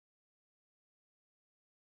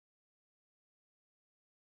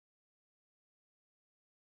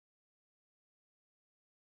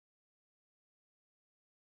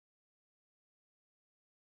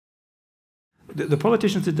The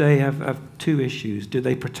politicians today have two issues. Do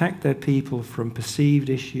they protect their people from perceived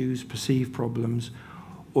issues, perceived problems,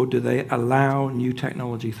 or do they allow new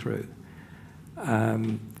technology through?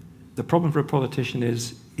 The problem for a politician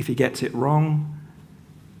is if he gets it wrong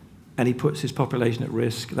and he puts his population at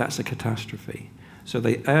risk, that's a catastrophe. So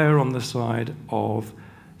they err on the side of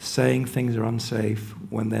saying things are unsafe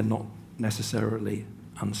when they're not necessarily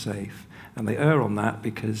unsafe. And they err on that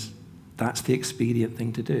because that's the expedient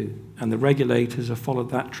thing to do. And the regulators have followed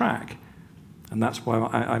that track. And that's why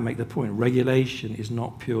I make the point. Regulation is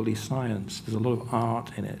not purely science. There's a lot of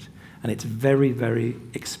art in it. And it's very, very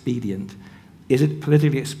expedient. Is it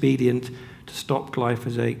politically expedient to stop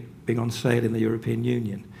glyphosate being on sale in the European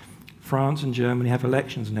Union? France and Germany have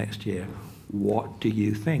elections next year. What do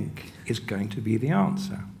you think is going to be the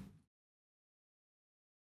answer?